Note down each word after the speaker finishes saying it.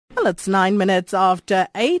Well, it's 9 minutes after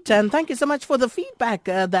 8, and thank you so much for the feedback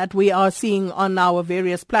that we are seeing on our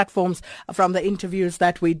various platforms from the interviews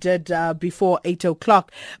that we did before 8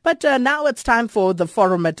 o'clock. But now it's time for the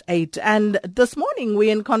forum at 8, and this morning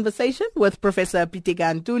we're in conversation with Professor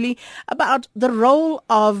Pitika Ntuli about the role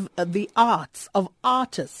of the arts, of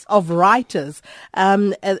artists, of writers,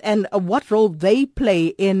 and what role they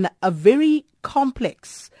play in a very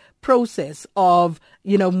complex process of,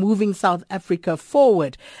 moving South Africa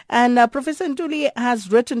forward. And Professor Ntuli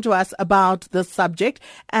has written to us about this subject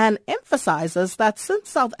and emphasizes that since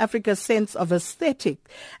South Africa's sense of aesthetic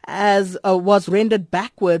was rendered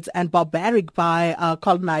backwards and barbaric by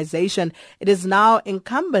colonization, it is now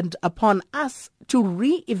incumbent upon us to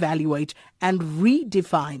re-evaluate and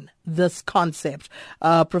redefine this concept.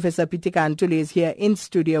 Professor Pitika Ntuli is here in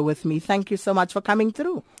studio with me. Thank you so much for coming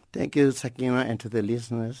through. Thank you, Sakina, and to the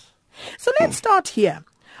listeners. So let's start here.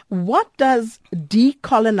 What does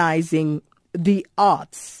decolonizing the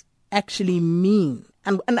arts actually mean?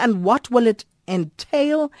 And what will it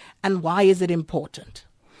entail, and why is it important?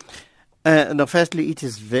 Firstly, it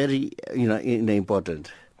is very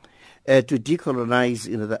important. To decolonize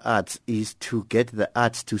the arts is to get the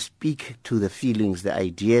arts to speak to the feelings, the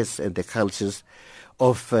ideas, and the cultures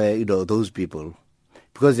of those people,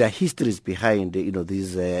 because there are histories behind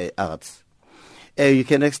these arts. You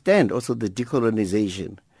can extend also the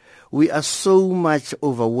decolonization. We are so much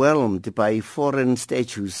overwhelmed by foreign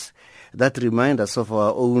statues that remind us of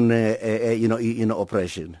our own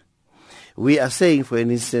oppression. We are saying, for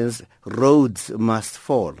instance, roads must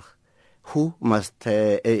fall. Who must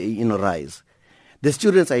rise? The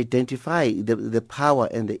students identify the power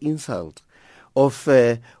and the insult of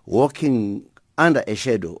walking under a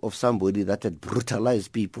shadow of somebody that had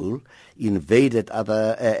brutalized people, invaded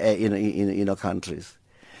other countries.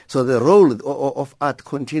 So the role of art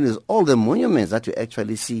continues. All the monuments that you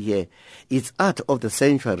actually see here, it's art of the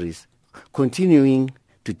centuries, continuing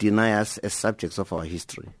to deny us as subjects of our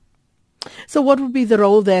history. So what would be the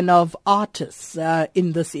role then of artists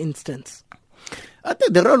in this instance? I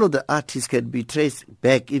think the role of the artists can be traced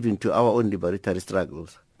back even to our own liberatory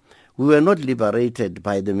struggles. We were not liberated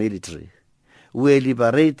by the military. We were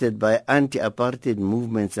liberated by anti-apartheid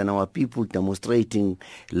movements and our people demonstrating,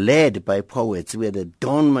 led by poets. We had the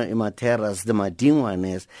Don Materas, the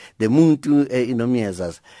Madingwanes, the Muntu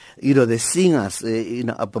Miezas, the singers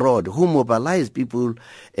abroad, who mobilized people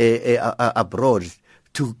abroad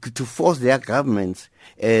to force their governments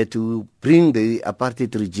to bring the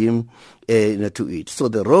apartheid regime to it. So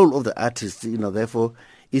the role of the artists, therefore,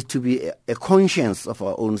 is to be a conscience of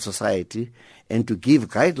our own society and to give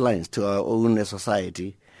guidelines to our own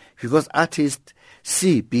society, because artists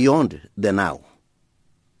see beyond the now.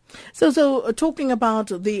 So talking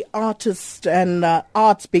about the artist and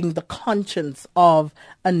arts being the conscience of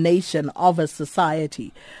a nation, of a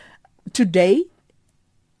society, today,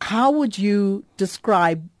 how would you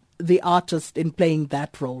describe the artist in playing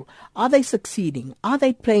that role? Are they succeeding? Are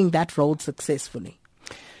they playing that role successfully?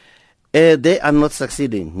 They are not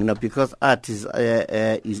succeeding, because art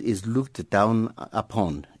is looked down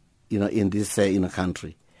upon, in this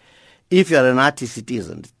country. If you are an artist, it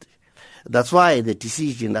isn't. That's why the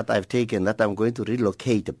decision that I've taken, that I'm going to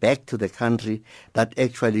relocate back to the country that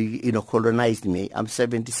actually, colonized me. I'm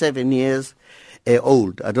 77 years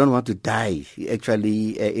old. I don't want to die,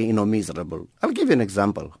 actually, miserable. I'll give you an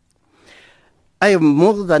example. I have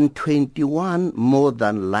more than 21 more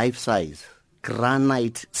than life-size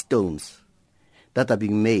granite stones that are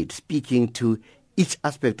being made, speaking to each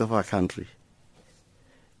aspect of our country.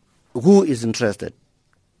 Who is interested?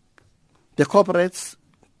 The corporates?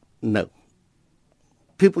 No.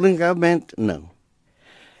 People in government? No.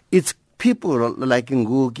 It's people like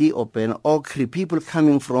Ngugi, Open, Okri, people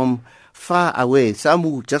coming from far away. Some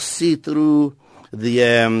who just see through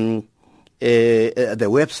the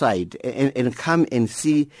website and come and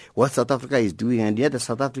see what South Africa is doing, and yet the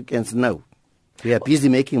South Africans know. We are busy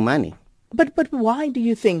making money. But why do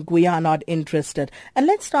you think we are not interested? And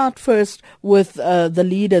let's start first with the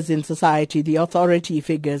leaders in society, the authority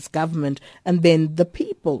figures, government, and then the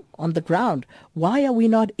people on the ground. Why are we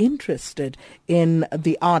not interested in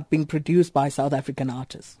the art being produced by South African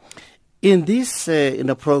artists? In this in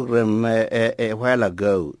a program a while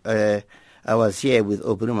ago, I was here with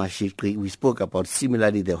Obama Shikri. We spoke about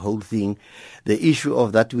similarly the whole thing, the issue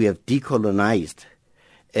of that we have decolonized.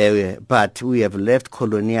 But we have left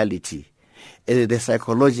coloniality, the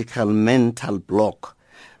psychological mental block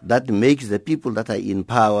that makes the people that are in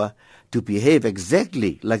power to behave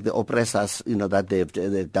exactly like the oppressors, that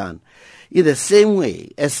they've done. In the same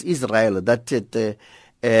way as Israel that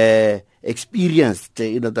experienced,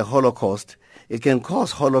 the Holocaust, it can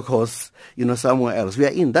cause Holocaust, somewhere else. We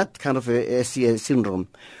are in that kind of a syndrome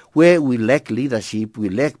where we lack leadership. We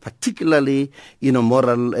lack particularly,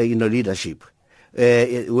 moral, leadership,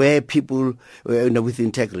 where people, with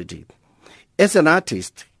integrity. As an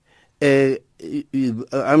artist, I'm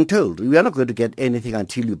told we are not going to get anything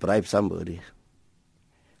until you bribe somebody.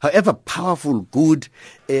 However powerful, good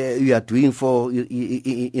you are doing for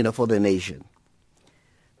for the nation,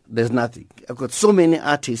 there's nothing. I've got so many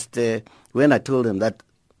artists. When I told them that,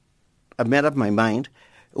 I made up my mind,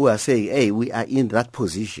 who are saying, "Hey, we are in that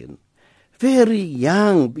position." Very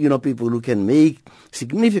young, people who can make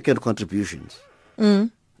significant contributions.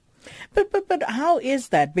 Mm. But how is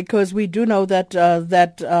that? Because we do know that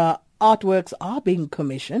artworks are being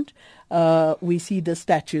commissioned. We see the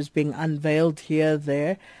statues being unveiled here,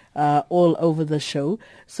 there, all over the show.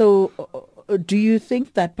 So do you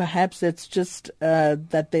think that perhaps it's just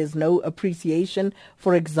that there's no appreciation,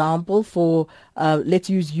 for example, for, let's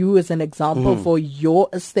use you as an example, for your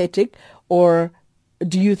aesthetic, or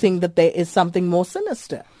do you think that there is something more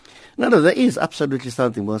sinister? No, there is absolutely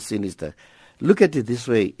something more sinister. Look at it this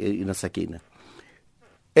way, Sakina.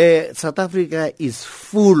 South Africa is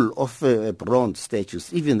full of bronze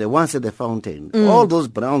statues, even the ones at the fountain. All those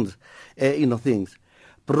bronze, things.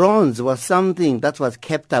 Bronze was something that was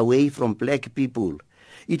kept away from black people.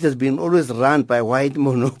 It has been always run by white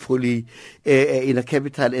monopoly in a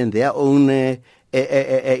capital and their own,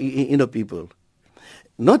 people.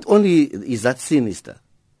 Not only is that sinister,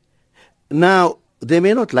 now they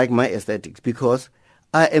may not like my aesthetics because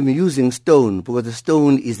I am using stone, because the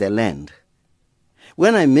stone is the land.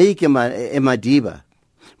 When I make a Madiba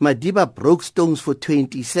broke stones for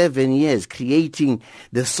 27 years, creating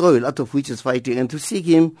the soil out of which it's fighting, and to see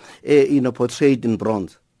him, portrayed in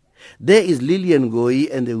bronze. There is Lillian Goyi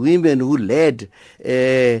and the women who led,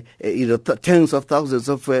 tens of thousands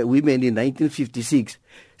of women in 1956.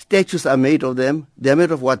 Statues are made of them. They are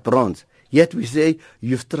made of what? Bronze. Yet we say,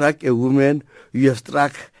 you've struck a woman, you have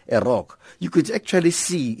struck a rock. You could actually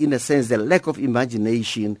see, in a sense, the lack of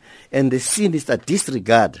imagination and the sinister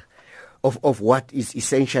disregard of what is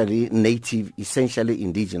essentially native, essentially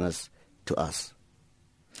indigenous to us.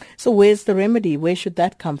 So where's the remedy? Where should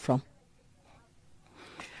that come from?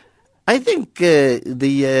 I think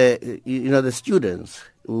the students,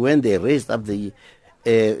 when they raised up the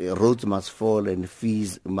roads must fall and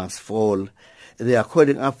fees must fall, they are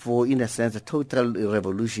calling up for, in a sense, a total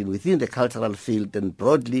revolution within the cultural field and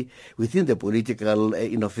broadly within the political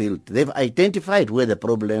field. They've identified where the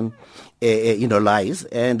problem lies,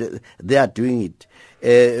 and they are doing it.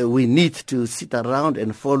 We need to sit around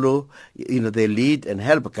and follow the lead and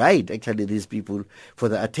help guide actually these people for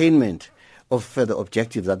the attainment of further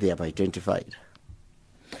objectives that they have identified.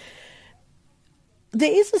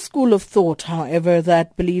 There is a school of thought, however,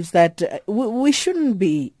 that believes that we shouldn't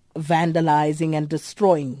be vandalizing and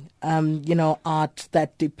destroying, art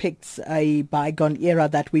that depicts a bygone era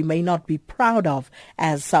that we may not be proud of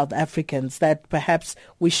as South Africans, that perhaps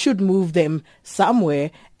we should move them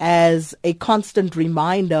somewhere as a constant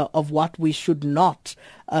reminder of what we should not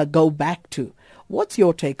go back to. What's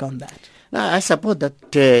your take on that? No, I support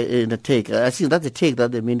that take. I think that's the take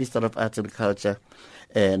that the Minister of Arts and Culture,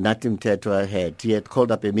 Natim Tetwa, had. He had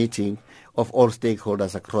called up a meeting of all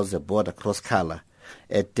stakeholders across the board, across color,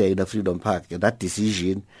 at Freedom Park. That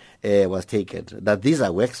decision was taken, that these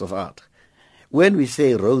are works of art. When we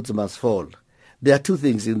say roads must fall, there are two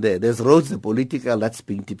things in there. There's roads, the political, that's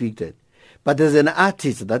being depicted. But there's an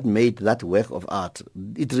artist that made that work of art.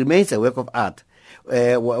 It remains a work of art,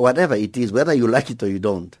 whatever it is, whether you like it or you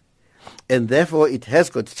don't. And therefore, it has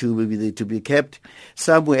got to be kept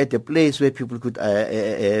somewhere at a place where people could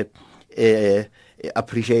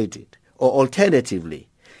appreciate it. Or alternatively,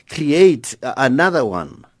 create another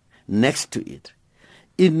one next to it.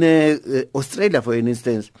 In Australia, for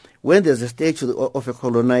instance, when there's a statue of a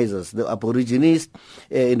colonizers, the Aborigines,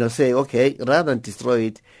 say, okay, rather than destroy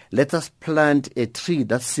it, let us plant a tree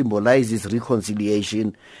that symbolizes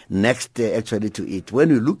reconciliation next actually to it. When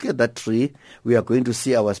we look at that tree, we are going to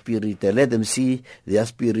see our spirit, and let them see their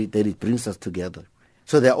spirit, and it brings us together.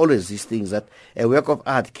 So there are always these things that a work of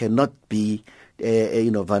art cannot be,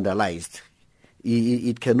 vandalized.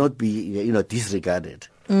 It cannot be, disregarded.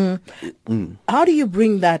 How do you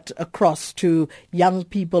bring that across to young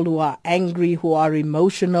people who are angry, who are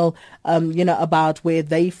emotional, about where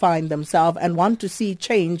they find themselves and want to see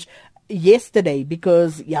change yesterday,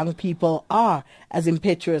 because young people are as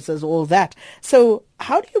impetuous as all that. So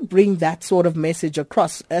how do you bring that sort of message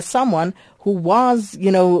across as someone who was,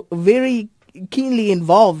 very keenly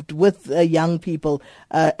involved with young people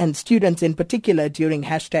and students in particular during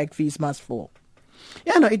 #FeesMustFall?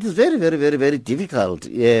 Yeah, no, it is very, very, very, very difficult,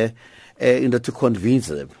 to convince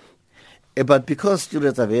them. But because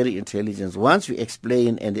students are very intelligent, once you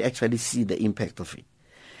explain and they actually see the impact of it,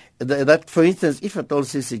 that, for instance, if at all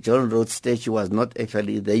Sissy John Rhodes' statue was not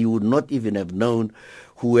actually there, you would not even have known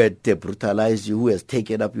who had brutalized you, who has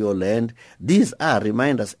taken up your land. These are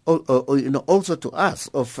reminders, also to us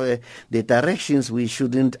of the directions we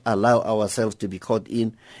shouldn't allow ourselves to be caught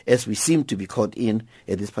in, as we seem to be caught in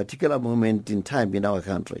at this particular moment in time in our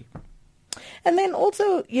country. And then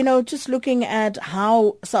also, just looking at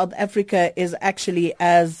how South Africa is actually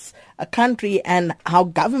as a country and how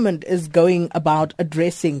government is going about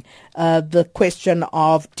addressing the question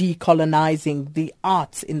of decolonizing the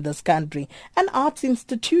arts in this country and arts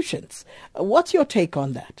institutions. What's your take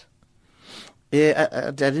on that? Yeah,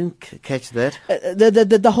 I didn't catch that.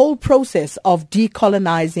 The whole process of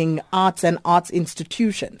decolonizing arts and arts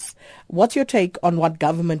institutions. What's your take on what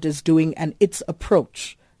government is doing and its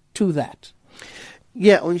approach to that?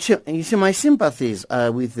 Yeah, you see, my sympathies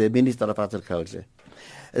are with the Minister of Arts and Culture.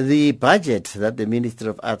 The budget that the Minister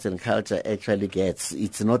of Arts and Culture actually gets,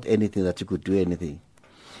 it's not anything that you could do anything.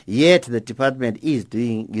 Yet the department is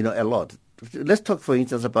doing, a lot. Let's talk, for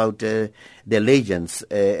instance, about the legends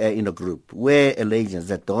in a group. Where legends,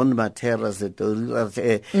 the Don Materas, the Doris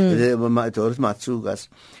Matsugas,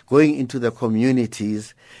 going into the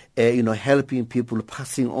communities, helping people,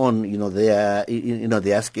 passing on,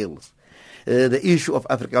 their skills. The issue of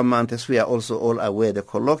African Month, as we are also all aware, the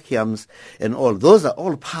colloquiums and all, those are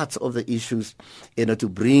all parts of the issues, to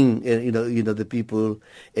bring, the people,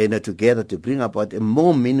 together, to bring about a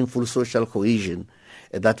more meaningful social cohesion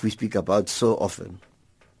that we speak about so often.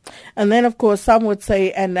 And then, of course, some would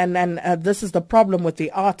say, and this is the problem with the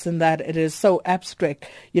arts, in that it is so abstract.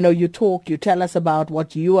 You talk, you tell us about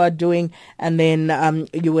what you are doing, and then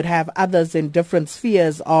you would have others in different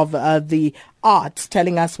spheres of the arts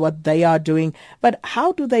telling us what they are doing. But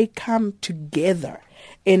how do they come together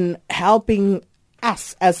in helping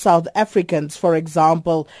us as South Africans, for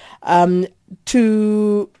example,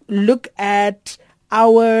 to look at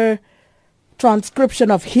our transcription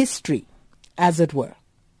of history, as it were?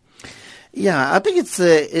 Yeah, I think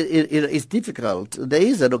it's difficult. There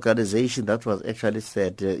is an organization that was actually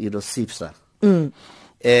said, SIPSA.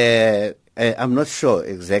 I'm not sure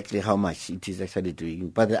exactly how much it is actually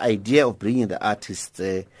doing, but the idea of bringing the artists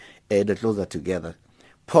closer together,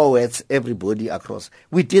 poets, everybody across.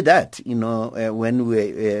 We did that, when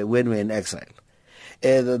we were in exile.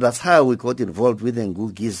 That's how we got involved with the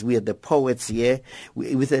Ngugis. We had the poets here,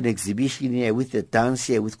 with an exhibition here, with the dance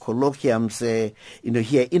here, with colloquiums,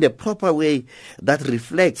 here in a proper way that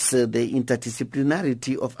reflects the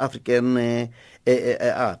interdisciplinarity of African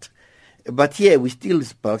art. But here we still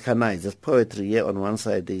balkanize. There's poetry here on one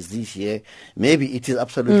side, there's this here. Maybe it is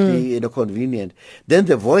absolutely convenient. Then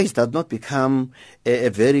the voice does not become a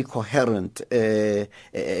very coherent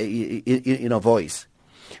voice.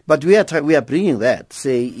 But we are bringing that,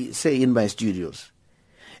 say in my studios,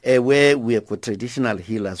 where we have got traditional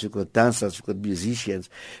healers, we've got dancers, we've got musicians,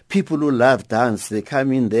 people who love dance. They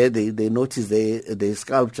come in there, they notice the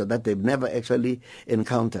sculpture that they've never actually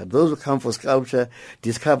encountered. Those who come for sculpture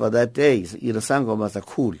discover that days, sangomas are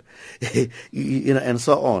cool, and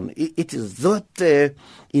so on. It is that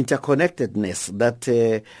interconnectedness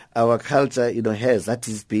that our culture, has, that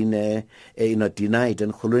has been, denied,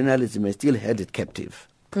 and colonialism has still held it captive.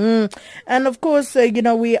 And of course,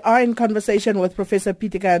 we are in conversation with Professor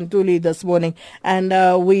Pitika Ntuli this morning, and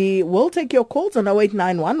we will take your calls on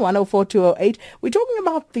 0891 104 208. We're talking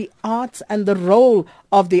about the arts and the role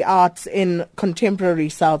of the arts in contemporary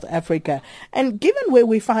South Africa. And given where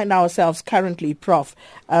we find ourselves currently, Prof,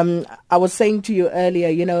 I was saying to you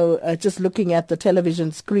earlier, just looking at the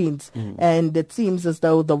television screens, and it seems as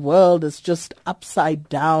though the world is just upside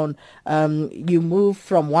down. You move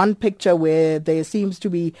from one picture where there seems to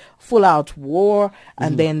be full-out war,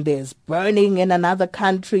 and then there's burning in another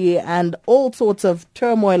country and all sorts of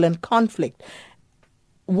turmoil and conflict.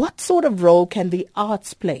 What sort of role can the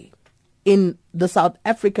arts play in the South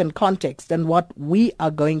African context and what we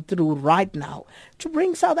are going through right now to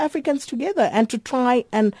bring South Africans together and to try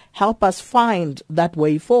and help us find that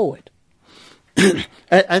way forward?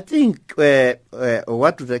 I think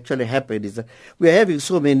what would actually happen is that we're having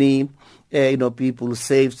so many people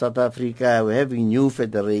save South Africa. We're having new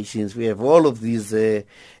federations. We have all of these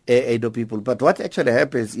people. But what actually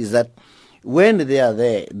happens is that when they are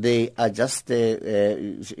there, they are just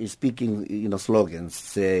speaking,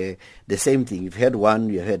 slogans. The same thing. You've heard one,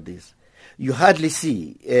 you heard this. you hardly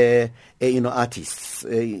see, artists,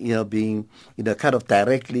 being, kind of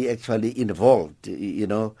directly actually involved,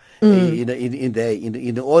 in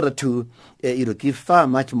order to, give far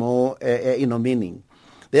much more, meaning.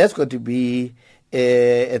 There's got to be,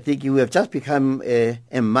 I think we have just become a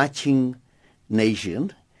marching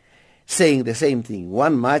nation, saying the same thing.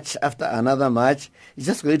 One march after another march, it's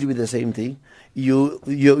just going to be the same thing. You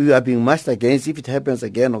are being marched against. If it happens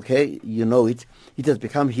again, okay, you know it. It has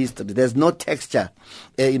become history. There's no texture,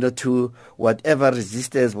 to whatever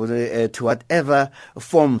resistance, to whatever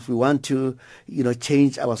forms we want to,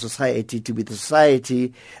 change our society to be the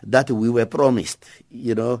society that we were promised,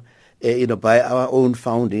 by our own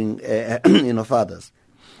founding, fathers.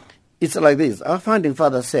 It's like this. Our founding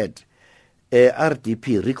fathers said,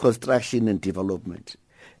 RDP, Reconstruction and Development.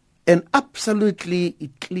 An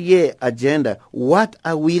absolutely clear agenda. What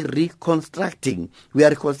are we reconstructing? We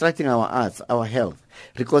are reconstructing our arts, our health,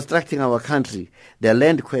 reconstructing our country, the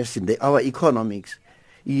land question, our economics,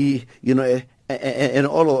 and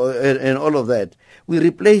all of that. We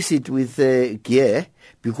replace it with gear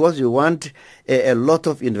because we want a lot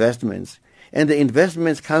of investments. And the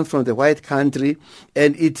investments come from the white country,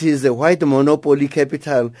 and it is the white monopoly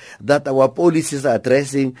capital that our policies are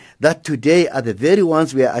addressing, that today are the very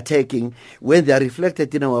ones we are attacking. When they are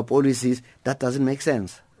reflected in our policies, that doesn't make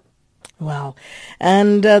sense. Wow.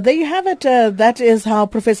 And there you have it. That is how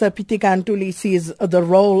Professor Pitika Ntuli sees the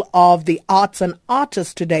role of the arts and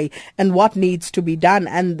artists today and what needs to be done,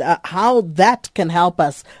 and how that can help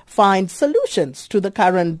us find solutions to the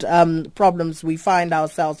current problems we find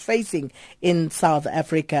ourselves facing in South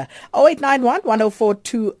Africa. 0891 104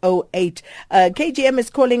 208. KGM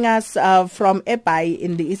is calling us from Epai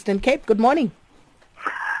in the Eastern Cape. Good morning.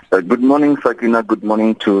 Good morning, Sakina. Good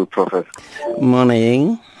morning to Professor.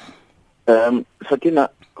 Morning. Sakina,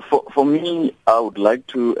 for me, I would like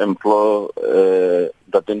to implore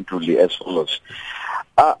Dr. Ntuli as follows.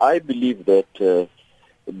 I believe that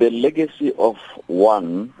the legacy of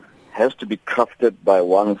one has to be crafted by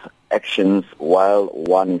one's actions while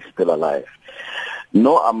one is still alive.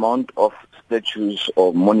 No amount of statues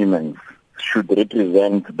or monuments should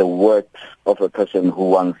represent the works of a person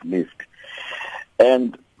who once lived.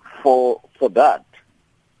 And for that,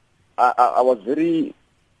 I was very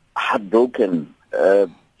heartbroken a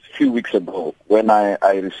few weeks ago when I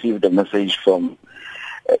received a message from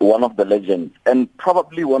one of the legends, and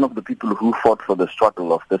probably one of the people who fought for the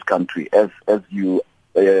struggle of this country, as you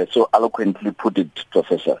so eloquently put it,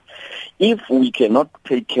 Professor. If we cannot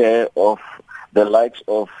take care of the likes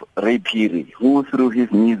of Ray Phiri, who through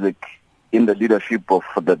his music in the leadership of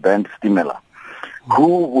the band Stimela,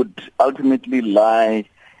 who would ultimately lie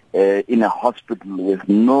in a hospital with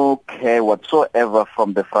no care whatsoever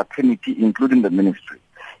from the fraternity, including the ministry.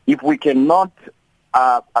 If we cannot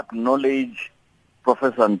acknowledge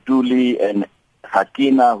Professor Ntuli and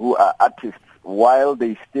Sakina, who are artists, while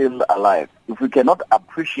they still alive, if we cannot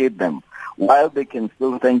appreciate them while they can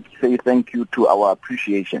still say thank you to our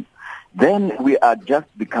appreciation, then we are just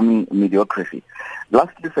becoming mediocrity.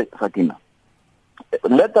 Lastly, Sakina,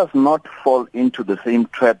 let us not fall into the same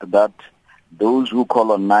trap that those who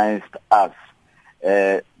colonized us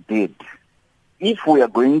did. If we are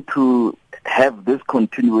going to have this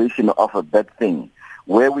continuation of a bad thing,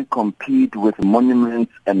 where we compete with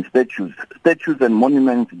monuments and statues and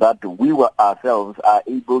monuments that we were ourselves are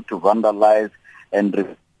able to vandalize,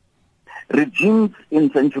 and regimes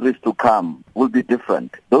in centuries to come will be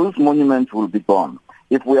different. Those monuments will be gone.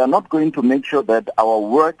 If we are not going to make sure that our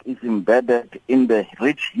work is embedded in the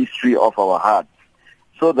rich history of our hearts,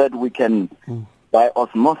 so that we can, by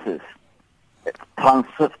osmosis,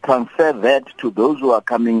 transfer that to those who are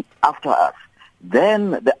coming after us,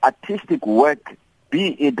 then the artistic work, be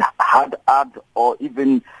it hard art or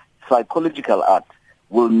even psychological art,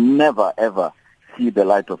 will never, ever see the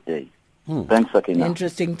light of day. Thanks, Sakina.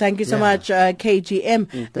 Interesting. Thank you so much,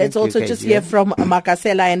 KGM. Let's also just hear from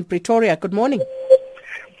Makasela in Pretoria. Good morning.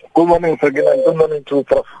 Good morning, Sakina. Good morning to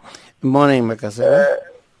Prof. Good morning, Makasela.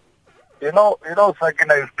 You know,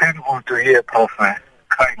 Sakina, it's painful to hear Prof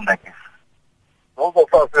crying like this. Most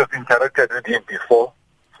of us have interacted with him before,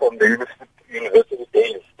 from the university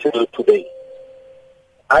days till today.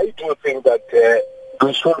 I do think that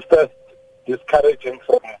we should first discourage him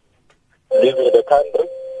from leaving the country.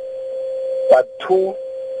 But two,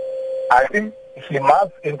 I think he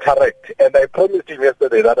must interact. And I promised him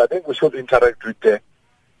yesterday that I think we should interact with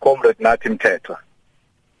Comrade Natim Tetwa,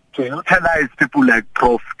 to utilize people like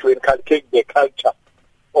Prof to inculcate the culture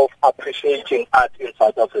of appreciating art in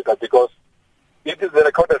South Africa, because it is a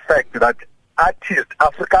recorded fact that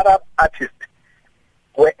African artists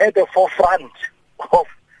were at the forefront of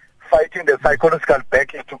fighting the psychological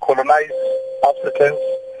backing to colonize Africans,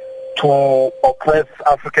 to oppress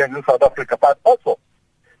Africans in South Africa, but also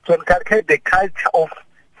to inculcate the culture of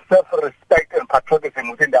self-respect and patriotism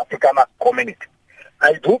within the African community.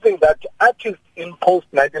 I do think that artists in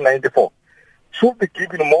post-1994 should be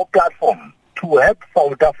given more platform to help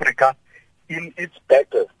South Africa in its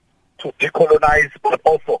battle to decolonize, but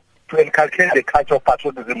also to inculcate the culture of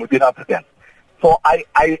patriotism within Africans. So I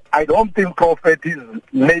don't think Prophet is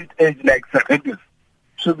late age like Secretary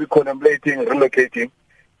should be contemplating relocating.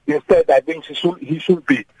 Instead, I think he should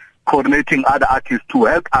be coordinating other artists to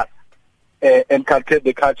help us inculcate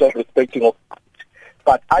the culture of respecting of.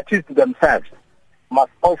 But artists themselves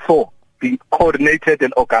must also be coordinated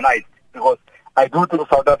and organized, because I do think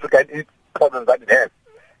South Africa, in its problems that it has,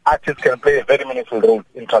 artists can play a very meaningful role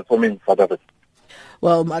in transforming South Africa.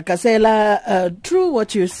 Well, Makasela, true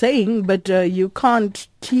what you're saying, but you can't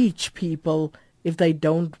teach people if they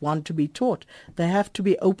don't want to be taught. They have to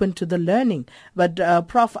be open to the learning. But,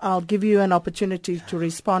 Prof, I'll give you an opportunity to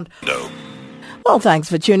respond. No. Well, thanks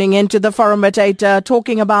for tuning in to the Forum at 8,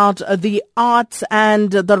 talking about the arts and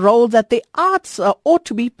the role that the arts ought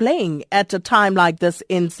to be playing at a time like this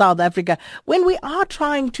in South Africa, when we are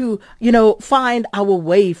trying to, find our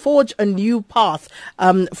way, forge a new path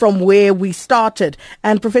from where we started.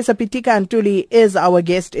 And Professor Pitika Ntuli is our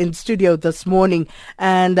guest in studio this morning,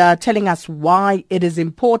 and telling us why it is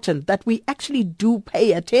important that we actually do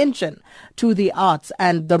pay attention to the arts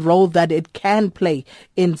and the role that it can play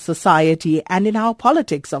in society and in our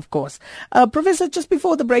politics, of course. Professor, just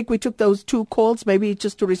before the break, we took those two calls, maybe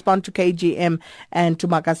just to respond to KGM and to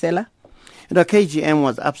Makasela. KGM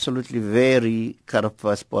was absolutely very kind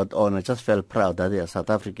of spot on. I just felt proud that there are South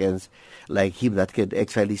Africans like him that can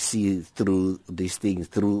actually see through these things,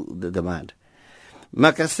 through the mud.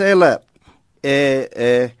 Makasela,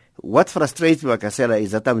 what frustrates me, Makasela,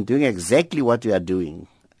 is that I'm doing exactly what you are doing.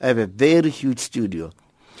 I have a very huge studio.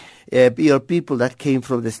 Your people that came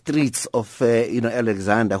from the streets of,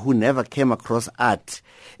 Alexander, who never came across art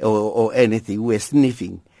or anything, who were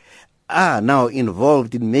sniffing, are now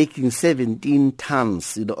involved in making 17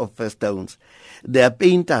 tons, of stones. There are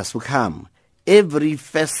painters who come every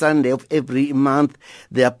first Sunday of every month.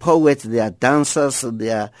 There are poets, there are dancers,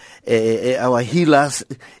 there are our healers,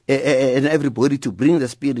 and everybody to bring the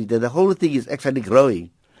spirit. And the whole thing is actually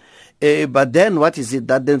growing. But then what is it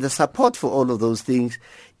that then the support for all of those things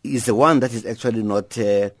is the one that is actually not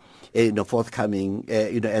forthcoming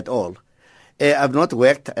at all. I've not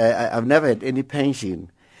worked, I've never had any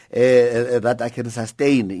pension that I can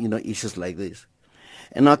sustain issues like this.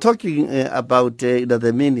 And now talking about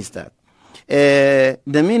the minister. The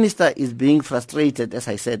minister is being frustrated, as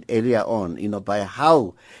I said earlier on, by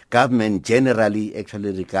how government generally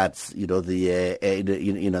actually regards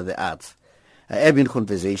the arts. I have been in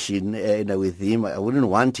conversation with him. I wouldn't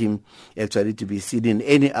want him actually to be seen in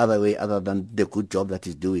any other way other than the good job that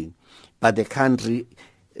he's doing. But the country,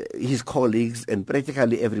 his colleagues, and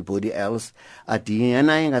practically everybody else are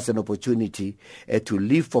denying us an opportunity to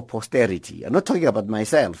live for posterity. I'm not talking about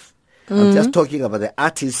myself. Mm-hmm. I'm just talking about the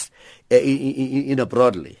artists,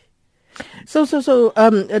 broadly. So,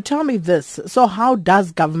 tell me this. So, how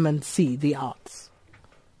does government see the arts?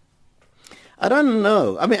 I don't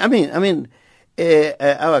know. I mean.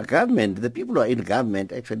 Our government, the people who are in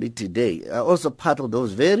government actually today, are also part of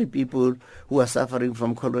those very people who are suffering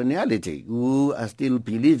from coloniality, who are still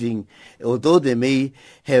believing, although they may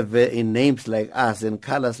have names like us and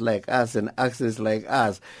colors like us and accents like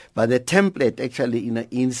us, but the template actually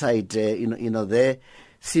inside there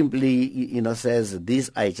simply says,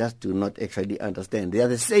 this I just do not actually understand. They are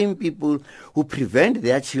the same people who prevent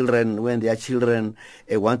their children when their children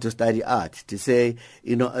want to study art, to say,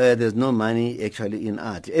 there's no money actually in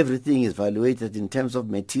art. Everything is evaluated in terms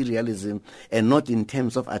of materialism and not in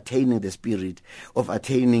terms of attaining the spirit, of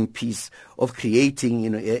attaining peace, of creating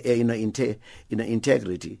integrity.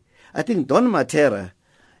 I think Don Matera,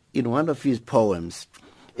 in one of his poems,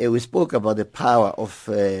 we spoke about the power of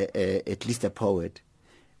at least a poet,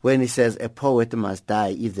 when he says a poet must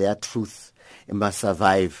die if their truth must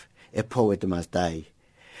survive. A poet must die.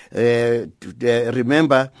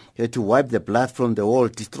 Remember to wipe the blood from the wall,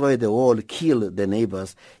 destroy the wall, kill the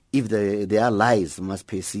neighbors. If their lies must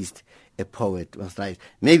persist, a poet must die.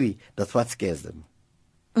 Maybe that's what scares them.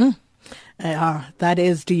 Yeah, that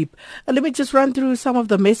is deep. Let me just run through some of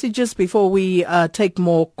the messages before we take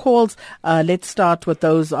more calls. Let's start with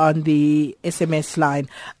those on the SMS line.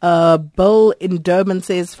 Bill in Durban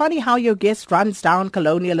says, funny how your guest runs down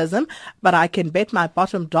colonialism, but I can bet my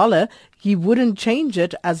bottom dollar he wouldn't change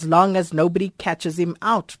it as long as nobody catches him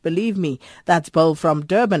out. Believe me. That's Bill from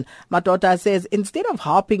Durban. Matota says, instead of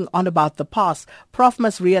harping on about the past, Prof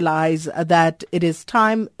must realize that it is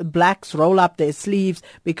time blacks roll up their sleeves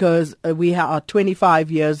because we are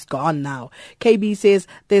 25 years gone now. KB says,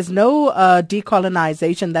 there's no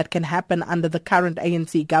decolonization that can happen under the current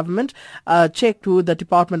ANC government. Check to the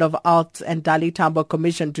Department of Arts and Dali Tambo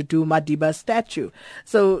Commission to do Madiba's statue.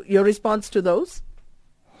 So your response to those?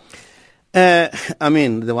 I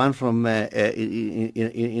mean, the one from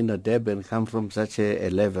in Durban come from such a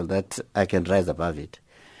level that I can rise above it.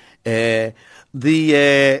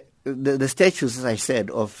 The statues, as I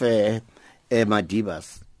said, of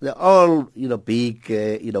Madibas, they're all big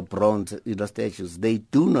bronze statues. They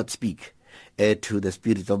do not speak to the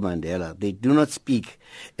spirit of Mandela. They do not speak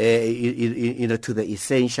to the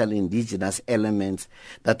essential indigenous elements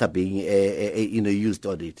that are being used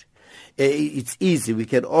on it. It's easy. We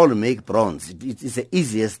can all make bronze. It's the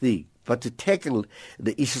easiest thing. But to tackle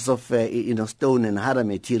the issues of stone and harder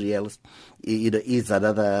materials, is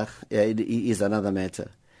another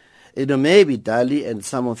matter. Maybe Dali and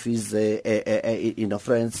some of his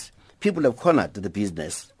friends, people have cornered the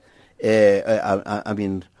business. I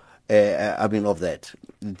mean of that.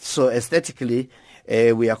 So aesthetically,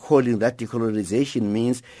 we are calling that decolonisation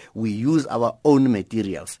means we use our own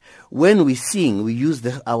materials. When we sing, we use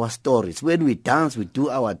our stories. When we dance, we do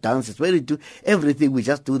our dances. When we do everything, we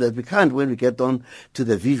just do that. We can't, when we get on to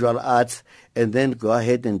the visual arts, and then go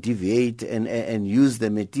ahead and deviate and use the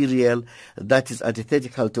material that is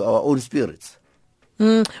antithetical to our own spirits.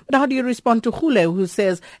 But how do you respond to Khule, who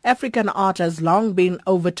says African art has long been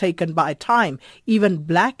overtaken by time? Even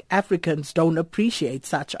black Africans don't appreciate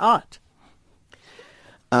such art.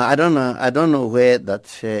 I don't know where that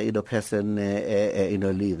person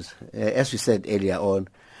lives. As we said earlier on,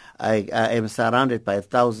 I am surrounded by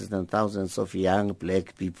thousands and thousands of young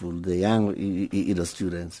black people, the young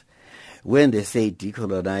students. When they say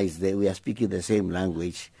decolonize, we are speaking the same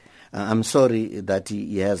language. I'm sorry that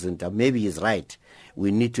he hasn't. Maybe he's right.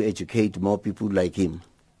 We need to educate more people like him.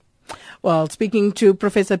 Well, speaking to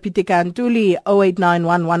Professor Pitika Ntuli,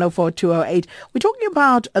 0891104208, we're talking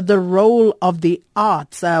about the role of the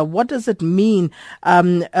arts. What does it mean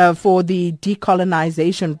for the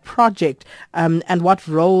decolonization project, and what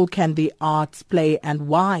role can the arts play, and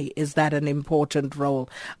why is that an important role?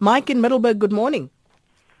 Mike in Middleburg, good morning.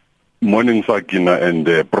 Morning, Sakina and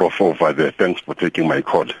Prof over there. Thanks for taking my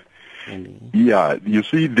call. Yeah, you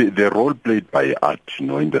see, the role played by art,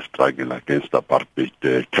 in the struggle against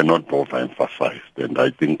apartheid cannot be overemphasized. And I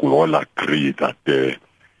think we all agree that it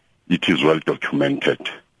is well documented.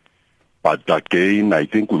 But again, I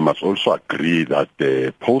think we must also agree that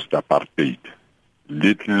post-apartheid,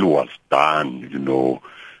 little was done,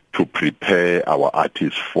 to prepare our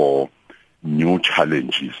artists for new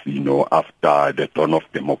challenges, after the dawn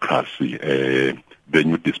of democracy, the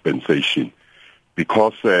new dispensation.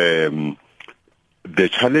 Because the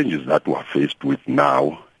challenges that we're faced with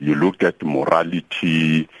now, you look at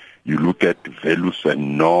morality, you look at values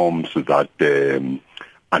and norms that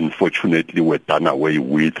unfortunately were done away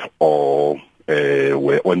with or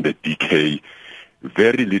were on the decay,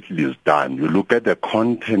 very little is done. You look at the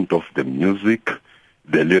content of the music,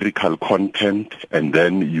 the lyrical content, and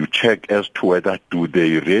then you check as to whether do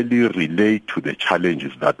they really relate to the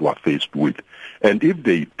challenges that we're faced with. And if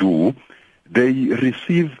they do, they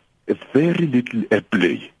receive a very little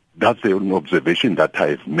airplay. That's an observation that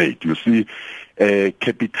I've made. You see,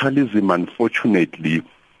 capitalism, unfortunately,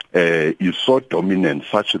 is so dominant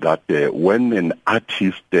such that when an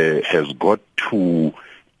artist has got to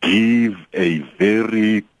give a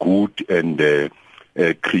very good and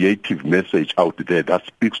creative message out there that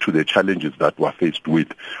speaks to the challenges that we're faced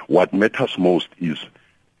with, what matters most is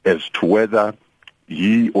as to whether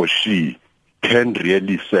he or she can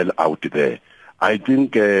really sell out there. I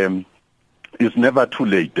think it's never too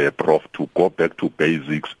late, Prof, to go back to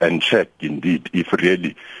basics and check indeed if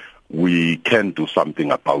really we can do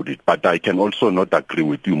something about it. But I can also not agree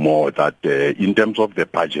with you more that in terms of the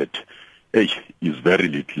budget, is very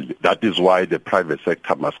little. That is why the private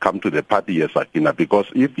sector must come to the party, yes, Akina, because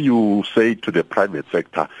if you say to the private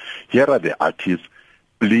sector, here are the artists,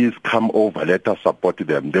 please come over, let us support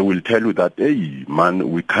them. They will tell you that, hey,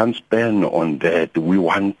 man, we can't spend on that. We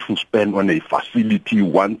want to spend on a facility, we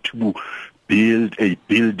want to build a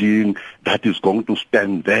building that is going to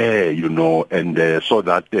stand there, and so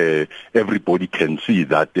that everybody can see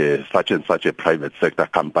that such and such a private sector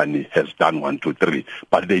company has done 1, 2, 3,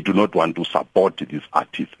 but they do not want to support these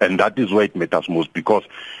artists. And that is where it matters most, because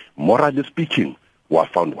morally speaking, we are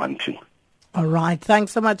found wanting. All right.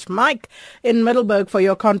 Thanks so much, Mike in Middleburg, for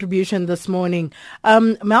your contribution this morning.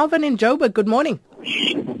 Melvin in Joburg, good morning.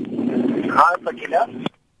 Hi, Sakina.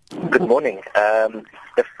 Good morning.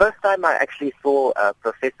 The first time I actually saw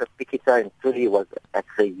Professor Pitika Ntuli was at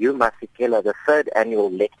the Masekela, the 3rd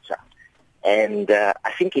annual lecture. And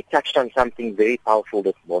I think he touched on something very powerful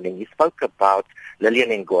this morning. He spoke about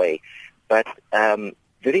Lillian Ngoyi, but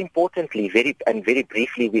very importantly, very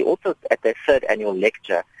briefly, we also, at the 3rd annual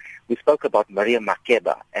lecture, we spoke about Maria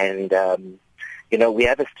Makeba, and we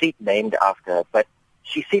have a street named after her, but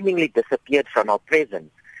she seemingly disappeared from our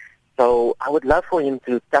presence. So I would love for him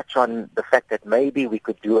to touch on the fact that maybe we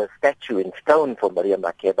could do a statue in stone for Maria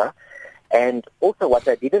Makeba. And also what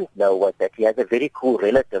I didn't know was that he has a very cool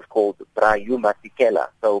relative called Brayu Masekela.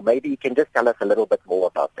 So maybe you can just tell us a little bit more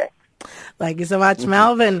about that. Thank you so much,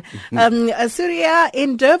 Melvin. Surya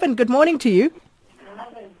in Durban, good morning to you.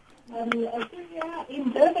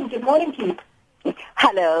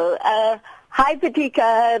 Hello. Hi,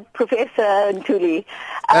 Pitika, Professor Ntuli.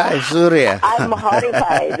 Hi, Surya. I'm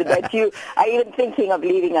horrified that you are even thinking of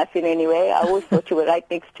leaving us in any way. I always thought you were right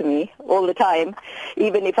next to me all the time,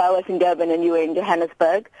 even if I was in Durban and you were in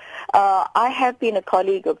Johannesburg. I have been a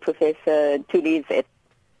colleague of Professor Ntuli's at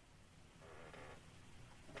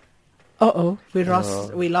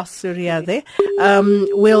we lost Surya there.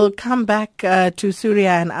 We'll come back to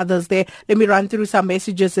Surya and others there. Let me run through some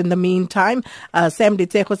messages in the meantime. Sam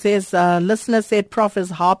Diteko says, listener said Prof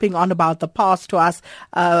is harping on about the past to us.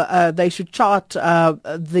 They should chart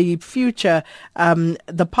the future,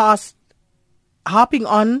 the past, harping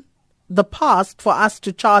on the past for us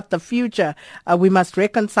to chart the future. We must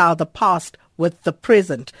reconcile the past with the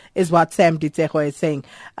present, is what Sam Diteko is saying.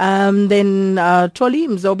 Then Toli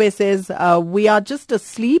Mzobe says, we are just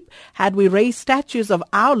asleep. Had we raised statues of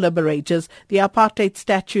our liberators, the apartheid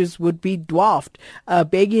statues would be dwarfed.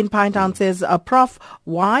 Beggy in Pinetown says, Prof,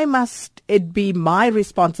 why must it be my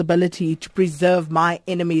responsibility to preserve my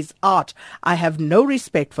enemy's art? I have no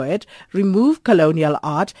respect for it. Remove colonial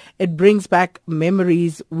art. It brings back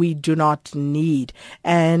memories we do not need.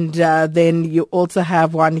 And then you also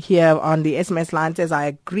have one here on the SMS line says, I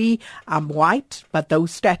agree, I'm white, but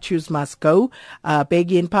those statues must go.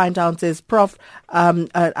 Beggy in Pinetown says, Prof,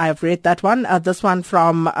 I've read that one. This one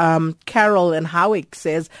from Carol in Howick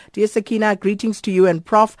says, Dear Sakina, greetings to you and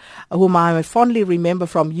Prof, whom I fondly remember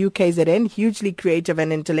from UKZN, hugely creative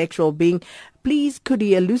and intellectual being. Please, could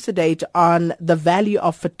he elucidate on the value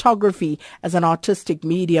of photography as an artistic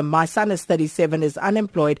medium? My son is 37, is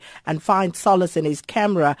unemployed, and finds solace in his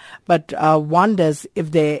camera, but wonders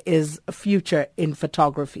if there is a future in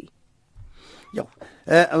photography.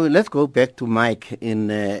 Let's go back to Mike in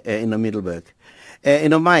Middleburg.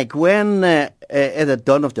 Mike, when at the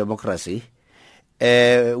dawn of democracy,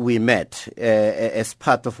 we met as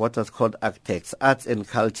part of what was called ACTEX, Arts and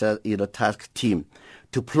Culture, Task Team,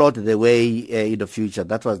 to plot the way in the future.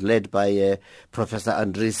 That was led by Professor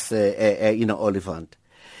Andries Oliphant.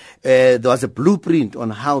 There was a blueprint on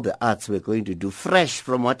how the arts were going to do, fresh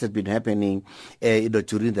from what had been happening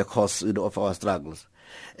during the course of our struggles.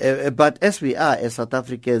 But as we are, as South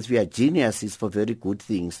Africans, we are geniuses for very good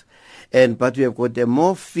things. But we have got a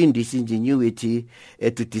more fiendish ingenuity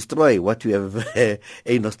to destroy what we have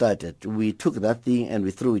started. We took that thing and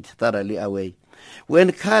we threw it thoroughly away.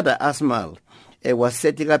 When Kader Asmal was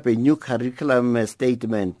setting up a new curriculum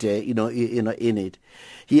statement, in it,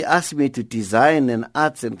 he asked me to design an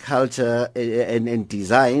arts and culture and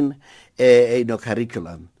design,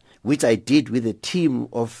 curriculum, which I did with a team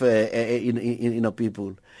of,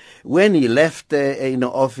 people. When he left,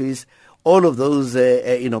 office, all of those,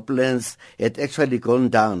 plans had actually gone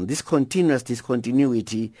down. This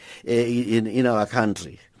discontinuity in our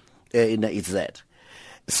country, it's that.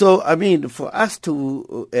 So, for us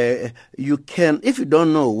to, you can, if you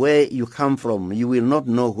don't know where you come from, you will not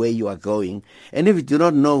know where you are going. And if you do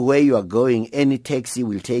not know where you are going, any taxi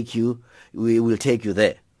will take you, will take you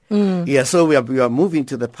there. Yeah, so we are moving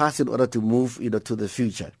to the past in order to move, to the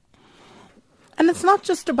future. And it's not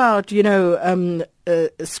just about,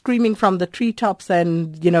 screaming from the treetops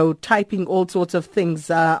and, typing all sorts of things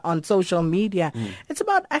on social media. It's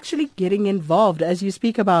about actually getting involved, as you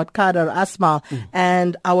speak about Kader Asmal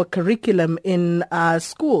and our curriculum in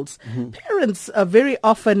schools. Parents very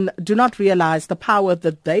often do not realize the power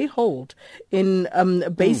that they hold in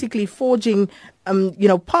basically forging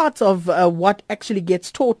parts of what actually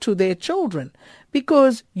gets taught to their children,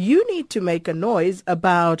 because you need to make a noise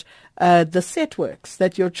about the set works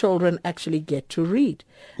that your children actually get to read.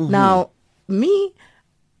 Mm-hmm. Now,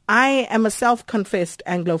 I am a self-confessed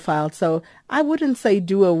Anglophile, so I wouldn't say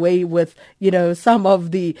do away with, some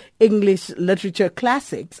of the English literature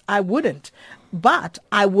classics. I wouldn't. But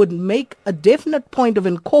I would make a definite point of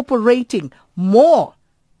incorporating more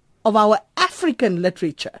of our African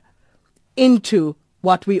literature into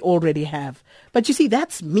what we already have. But you see,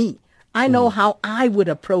 that's me. I know how I would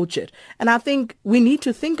approach it. And I think we need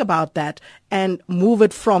to think about that and move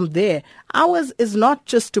it from there. Ours is not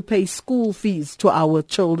just to pay school fees to our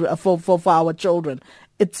children, for our children.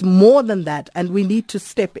 It's more than that, and we need to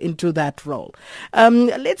step into that role.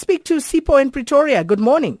 Let's speak to Sipho in Pretoria. Good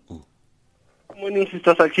morning. Good morning,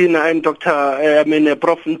 Sister Sakina and Prof.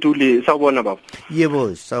 Ntuli. Sawona.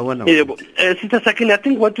 Yebo, sawona. Sister Sakina, I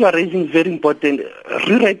think what you are raising is very important.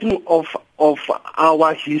 Rewriting of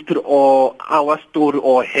our history or our story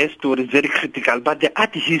or her story is very critical. But the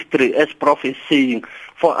art history, as Prof is saying,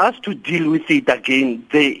 for us to deal with it again,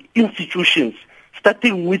 the institutions,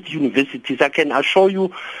 starting with universities, I can assure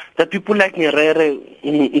you that people like Nyerere,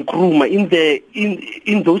 Nkrumah,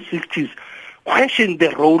 in those 60s, question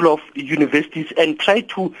the role of universities and try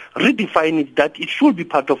to redefine it that it should be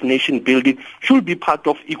part of nation building, should be part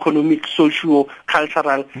of economic,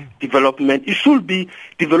 socio-cultural development. It should be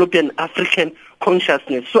developing an African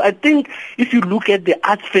consciousness. So I think if you look at the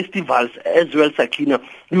arts festivals as well, Sakina,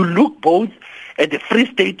 you look both at the Free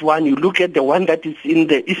State one, you look at the one that is in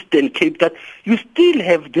the Eastern Cape, that you still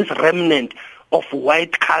have this remnant of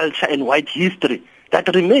white culture and white history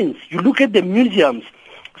that remains. You look at the museums,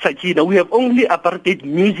 Sakina, we have only apartheid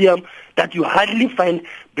museum that you hardly find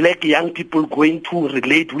black young people going to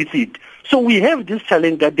relate with it. So we have this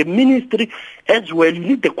challenge that the ministry as well, you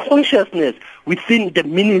need the consciousness within the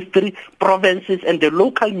ministry, provinces and the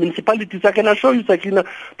local municipalities. I can assure you, Sakina,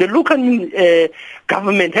 the local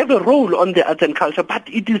government have a role on the arts and culture, but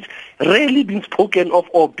it is rarely being spoken of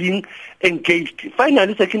or being engaged.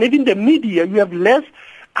 Finally, Sakina, even the media, you have less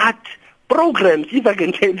art programs, if I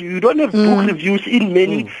can tell you. You don't have book reviews in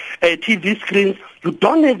many TV screens. You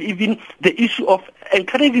don't have even the issue of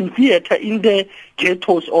encouraging theater in the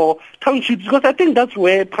ghettos or townships, because I think that's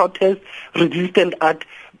where protest-resistant art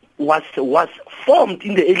was formed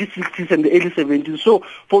in the early 60s and the early 70s. So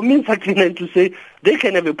for me, Sakina, to say they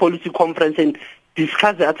can have a policy conference and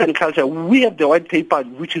discuss the arts and culture. We have the white paper,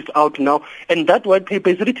 which is out now, and that white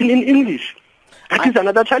paper is written in English. That is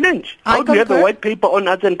another challenge. How do you have a white paper on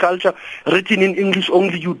arts and culture written in English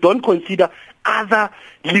only? You don't consider other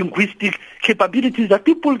linguistic capabilities that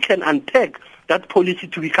people can unpack that policy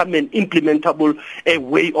to become an implementable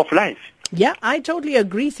way of life. Yeah, I totally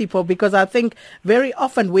agree, Sipho, because I think very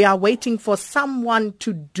often we are waiting for someone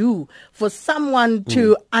to do, for someone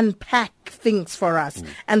to unpack things for us.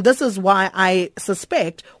 And this is why I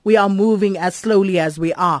suspect we are moving as slowly as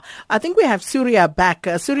we are. I think we have Surya back.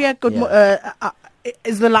 Surya,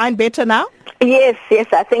 is the line better now? Yes,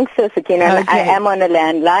 I think so, Sakina. Okay. I am on a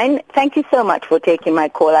landline. Thank you so much for taking my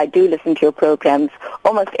call. I do listen to your programs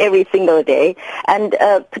almost every single day. And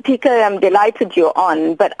Pitika, I'm delighted you're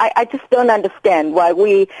on, but I just don't understand why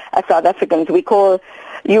we, as South Africans, we call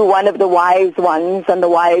you one of the wise ones and the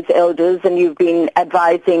wise elders, and you've been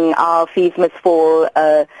advising our Fees Must Fall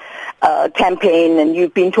campaign, and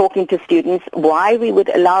you've been talking to students. Why we would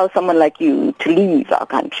allow someone like you to leave our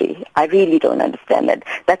country, I really don't understand that.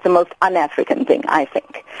 That's the most un-African thing, I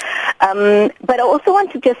think. But I also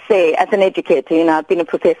want to just say, as an educator, I've been a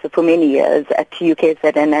professor for many years at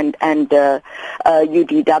UKZN and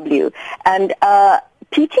UDW, and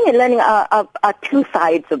teaching and learning are two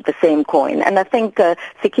sides of the same coin. And I think,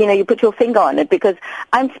 Sakina, you put your finger on it, because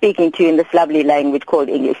I'm speaking to you in this lovely language called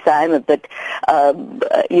English. So I'm a bit, I'm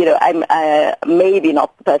maybe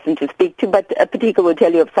not the person to speak to, but Pitika will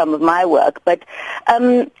tell you of some of my work. But,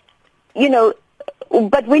 but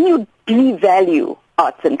when you devalue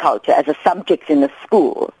arts and culture as a subject in a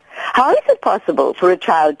school, how is it possible for a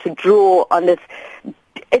child to draw on this?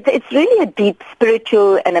 It's really a deep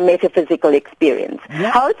spiritual and a metaphysical experience.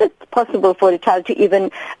 Yeah. How is it possible for a child to even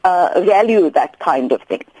value that kind of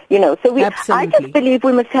thing? So I just believe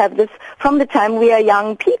we must have this from the time we are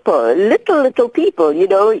young people, little people,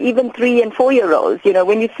 even 3 and 4-year-olds,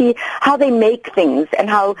 when you see how they make things and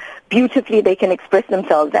how beautifully they can express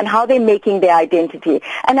themselves and how they're making their identity.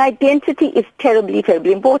 And identity is terribly,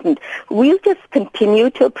 terribly important. We'll just continue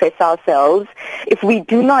to oppress ourselves if we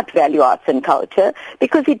do not value arts and culture,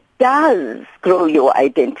 because it does grow your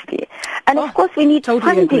identity. And of course, we need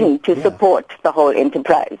funding to support the whole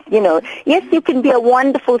enterprise. Yes, you can be a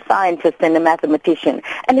wonderful scientist and a mathematician,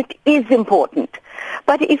 and it is important.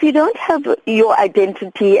 But if you don't have your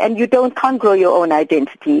identity and can't grow your own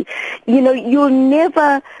identity, you'll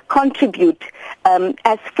never contribute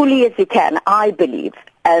as fully as you can, I believe,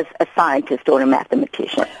 as a scientist or a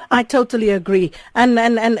mathematician. I totally agree.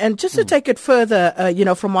 And just to take it further,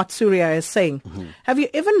 from what Surya is saying, have you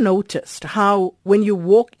ever noticed how when you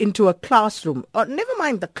walk into a classroom, or never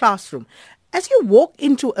mind the classroom, as you walk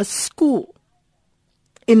into a school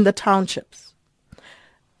in the townships,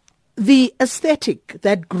 the aesthetic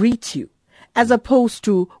that greets you, as opposed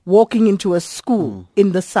to walking into a school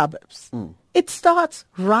in the suburbs, it starts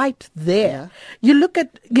right there. You look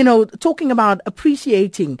at, talking about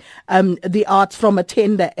appreciating the arts from a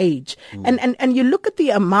tender age. And you look at the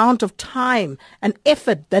amount of time and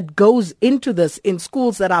effort that goes into this in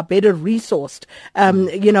schools that are better resourced, and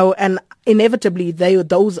inevitably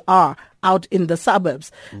those are out in the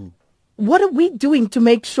suburbs. What are we doing to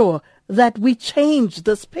make sure that we change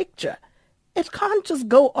this picture? It can't just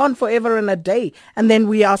go on forever and a day, and then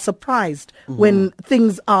we are surprised when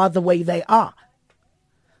things are the way they are.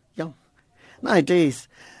 Yeah, nowadays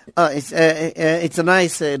it's a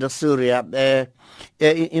nice Surya.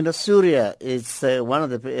 In Surya, it's one of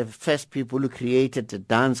the first people who created a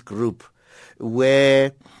dance group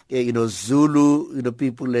where Zulu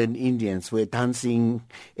people and Indians were dancing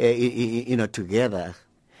together.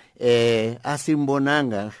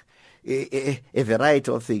 Asimbonanga. A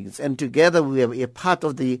variety of things, and together we are a part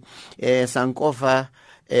of the Sankofa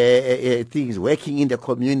things, working in the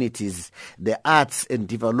communities, the arts and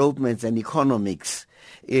developments and economics.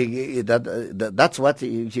 That's what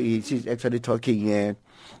she's actually talking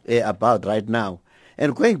about right now.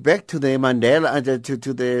 And going back to the Mandela,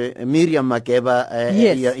 to the Miriam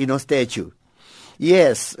Makeba, statue.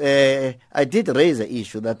 Yes, I did raise the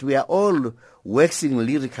issue that we are all waxing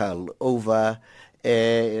lyrical over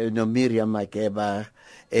Miriam Makeba,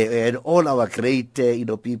 and all our great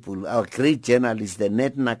people, our great journalists, the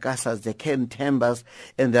Ned Nakasas, the Ken Tembers,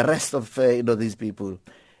 and the rest of these people.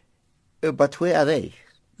 But where are they?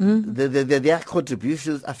 Their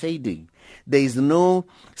contributions are fading. There is no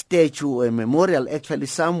statue or memorial actually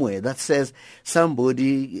somewhere that says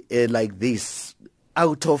somebody like this,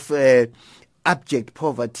 out of abject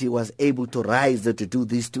poverty, was able to rise to do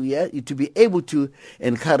this, to be able to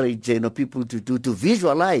encourage people to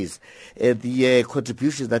visualize the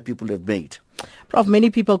contributions that people have made. Prof,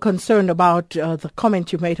 many people concerned about the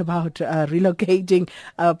comment you made about relocating.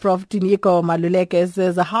 Prof Tiniko Maluleke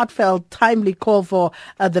says a heartfelt, timely call for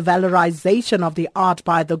the valorization of the art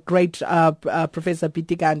by the great Professor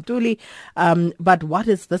Pitika Ntuli. But what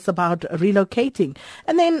is this about relocating?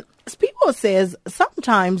 And then Spivo says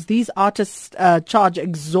sometimes these artists charge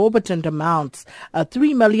exorbitant amounts.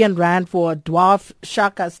 3 million rand for a dwarf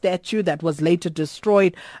Shaka statue that was later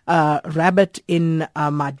destroyed. Rabbit in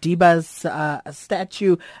Madiba's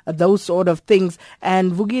statue, those sort of things.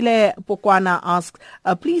 And Vugile Pokwana asks,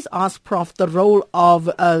 please ask Prof the role of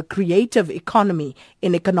a creative economy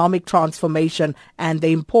in economic transformation and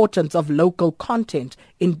the importance of local content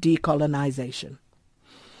in decolonization.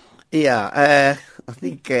 Yeah, I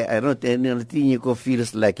think I don't know, Tiniko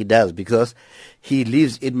feels like he does because he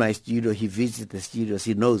lives in my studio, he visits the studios,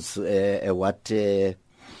 he knows what he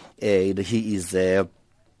is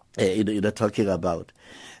talking about.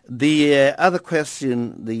 The other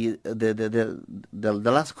question, the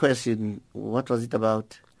last question, what was it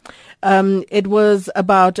about? It was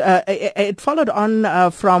about, it followed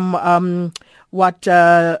on from what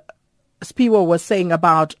Spiwo was saying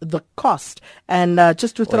about the cost. And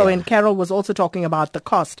just to throw in, Carol was also talking about the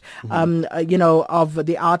cost, of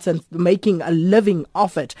the arts and making a living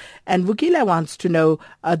off it. And Vukile wants to know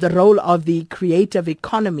the role of the creative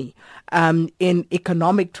economy in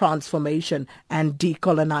economic transformation and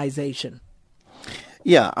decolonization.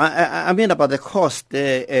 Yeah, I mean about the cost,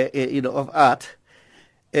 of art.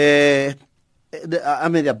 There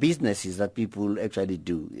are businesses that people actually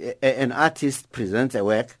do. An artist presents a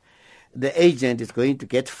work. The agent is going to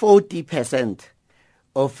get 40%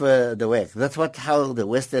 of the work. That's how the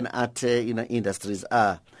Western art industries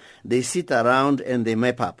are. They sit around and they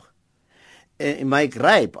map up. My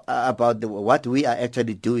gripe about what we are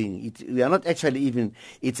actually doing, we are not actually even,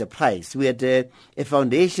 it's a price. We had a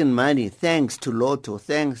foundation money, thanks to Lotto,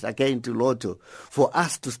 thanks again to Lotto, for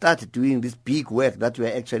us to start doing this big work that we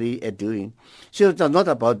are actually doing. So it's not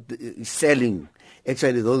about selling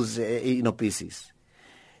actually those pieces.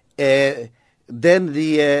 Then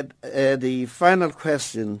the final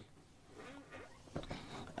question,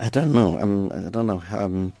 I don't know. I don't know how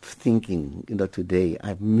I'm thinking, today.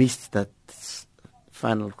 I've missed that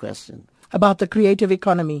final question. About the creative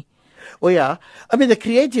economy. Oh, yeah. I mean, the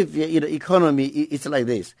creative economy, it's like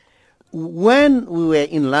this. When we were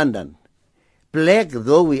in London, black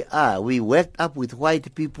though we are, we worked up with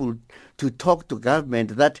white people to talk to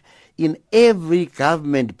government that in every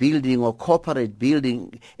government building or corporate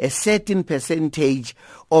building, a certain percentage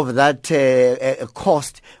of that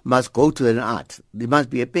cost must go to an art. There must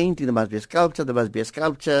be a painting, there must be a sculpture,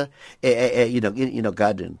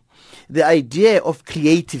 garden. The idea of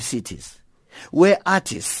creative cities, where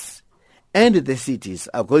artists and the cities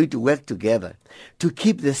are going to work together to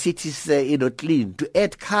keep the cities, clean, to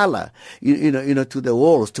add color, to the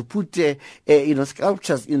walls, to put,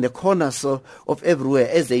 sculptures in the corners of everywhere,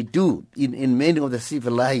 as they do in many of the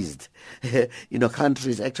civilized,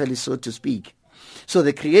 countries, actually, so to speak. So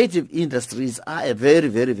the creative industries are a very,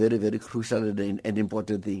 very, very, very crucial and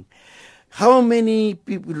important thing. How many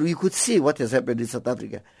people, you could see what has happened in South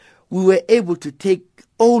Africa. We were able to take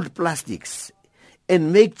old plastics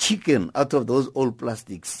and make chicken out of those old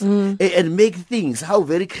plastics and make things, how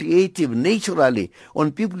very creative, naturally,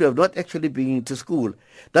 on people who have not actually been to school.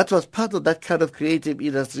 That was part of that kind of creative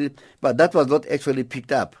industry, but that was not actually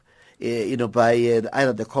picked up, by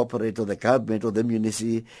either the corporate or the government or the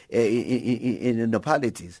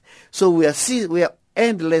municipalities. So we are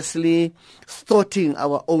endlessly thwarting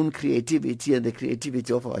our own creativity and the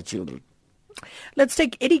creativity of our children. Let's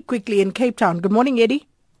take Eddie quickly in Cape Town. Good morning, Eddie.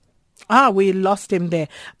 We lost him there.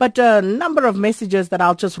 But a number of messages that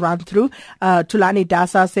I'll just run through. Tulani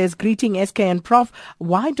Dasa says, greeting SK and Prof.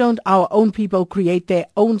 Why don't our own people create their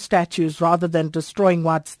own statues rather than destroying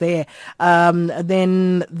what's there?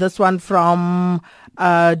 Then this one from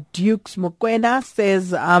Dukes Mukwena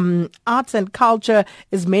says, arts and culture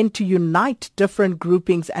is meant to unite different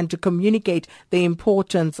groupings and to communicate the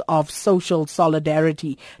importance of social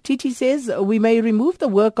solidarity. Titi says, we may remove the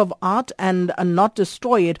work of art and not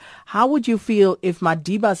destroy it. How would you feel if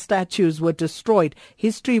Madiba statues were destroyed?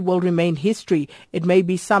 History will remain history. It may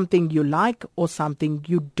be something you like or something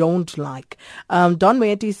you don't like. Don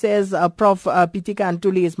Moeti says, Prof. Pitika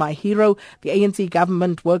Ntuli is my hero. The ANC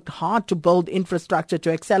government worked hard to build infrastructure to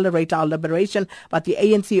accelerate our liberation, but the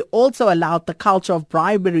ANC also allowed the culture of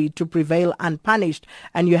bribery to prevail unpunished,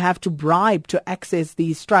 and you have to bribe to access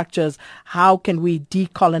these structures. How can we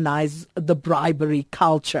decolonize the bribery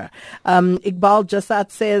culture? Iqbal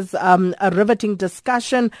Jasad says, a riveting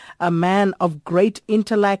discussion, a man of great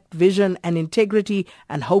intellect, vision and integrity,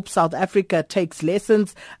 and hope South Africa takes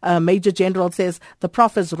lessons. Major General says, the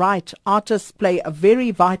Prof is right. Artists play a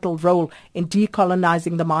very vital role in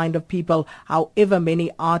decolonizing the mind of people, however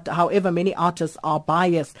many artists are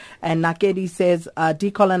biased. And Nakedi says,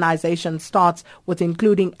 decolonization starts with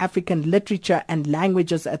including African literature and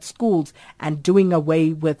languages at schools and doing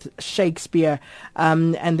away with Shakespeare.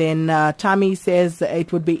 And then Tami says,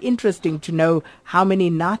 it would be interesting to know how many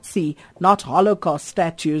Nazi, not Holocaust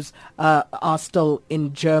statues are still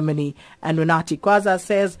in Germany. And Renati Kwaza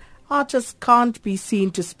says, artists can't be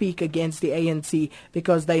seen to speak against the ANC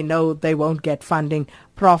because they know they won't get funding.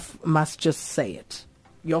 Prof must just say it.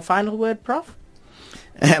 Your final word, Prof?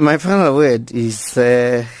 My final word is,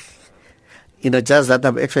 just that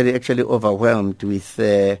I'm actually overwhelmed with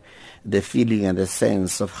the feeling and the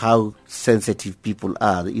sense of how sensitive people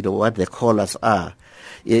are, what the callers are.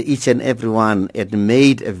 Each and every one had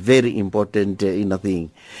made a very important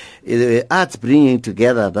thing. Arts bringing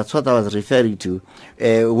together, that's what I was referring to.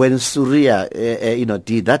 When Surya,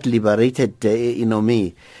 did that, liberated,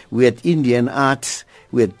 me. We had Indian art,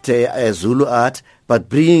 we had Zulu art, but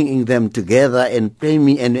bringing them together and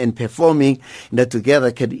playing and performing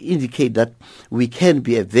together can indicate that we can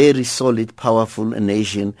be a very solid, powerful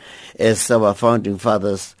nation, as our founding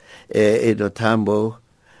fathers, Tambo,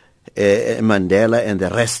 Mandela and the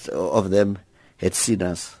rest of them had seen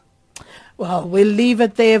us. Well, we'll leave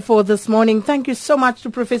it there for this morning. Thank you so much to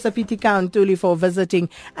Professor Pitika Ntuli for visiting,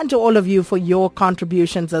 and to all of you for your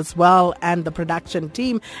contributions as well, and the production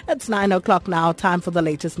team. It's 9 o'clock now, time for the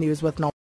latest news with Norm.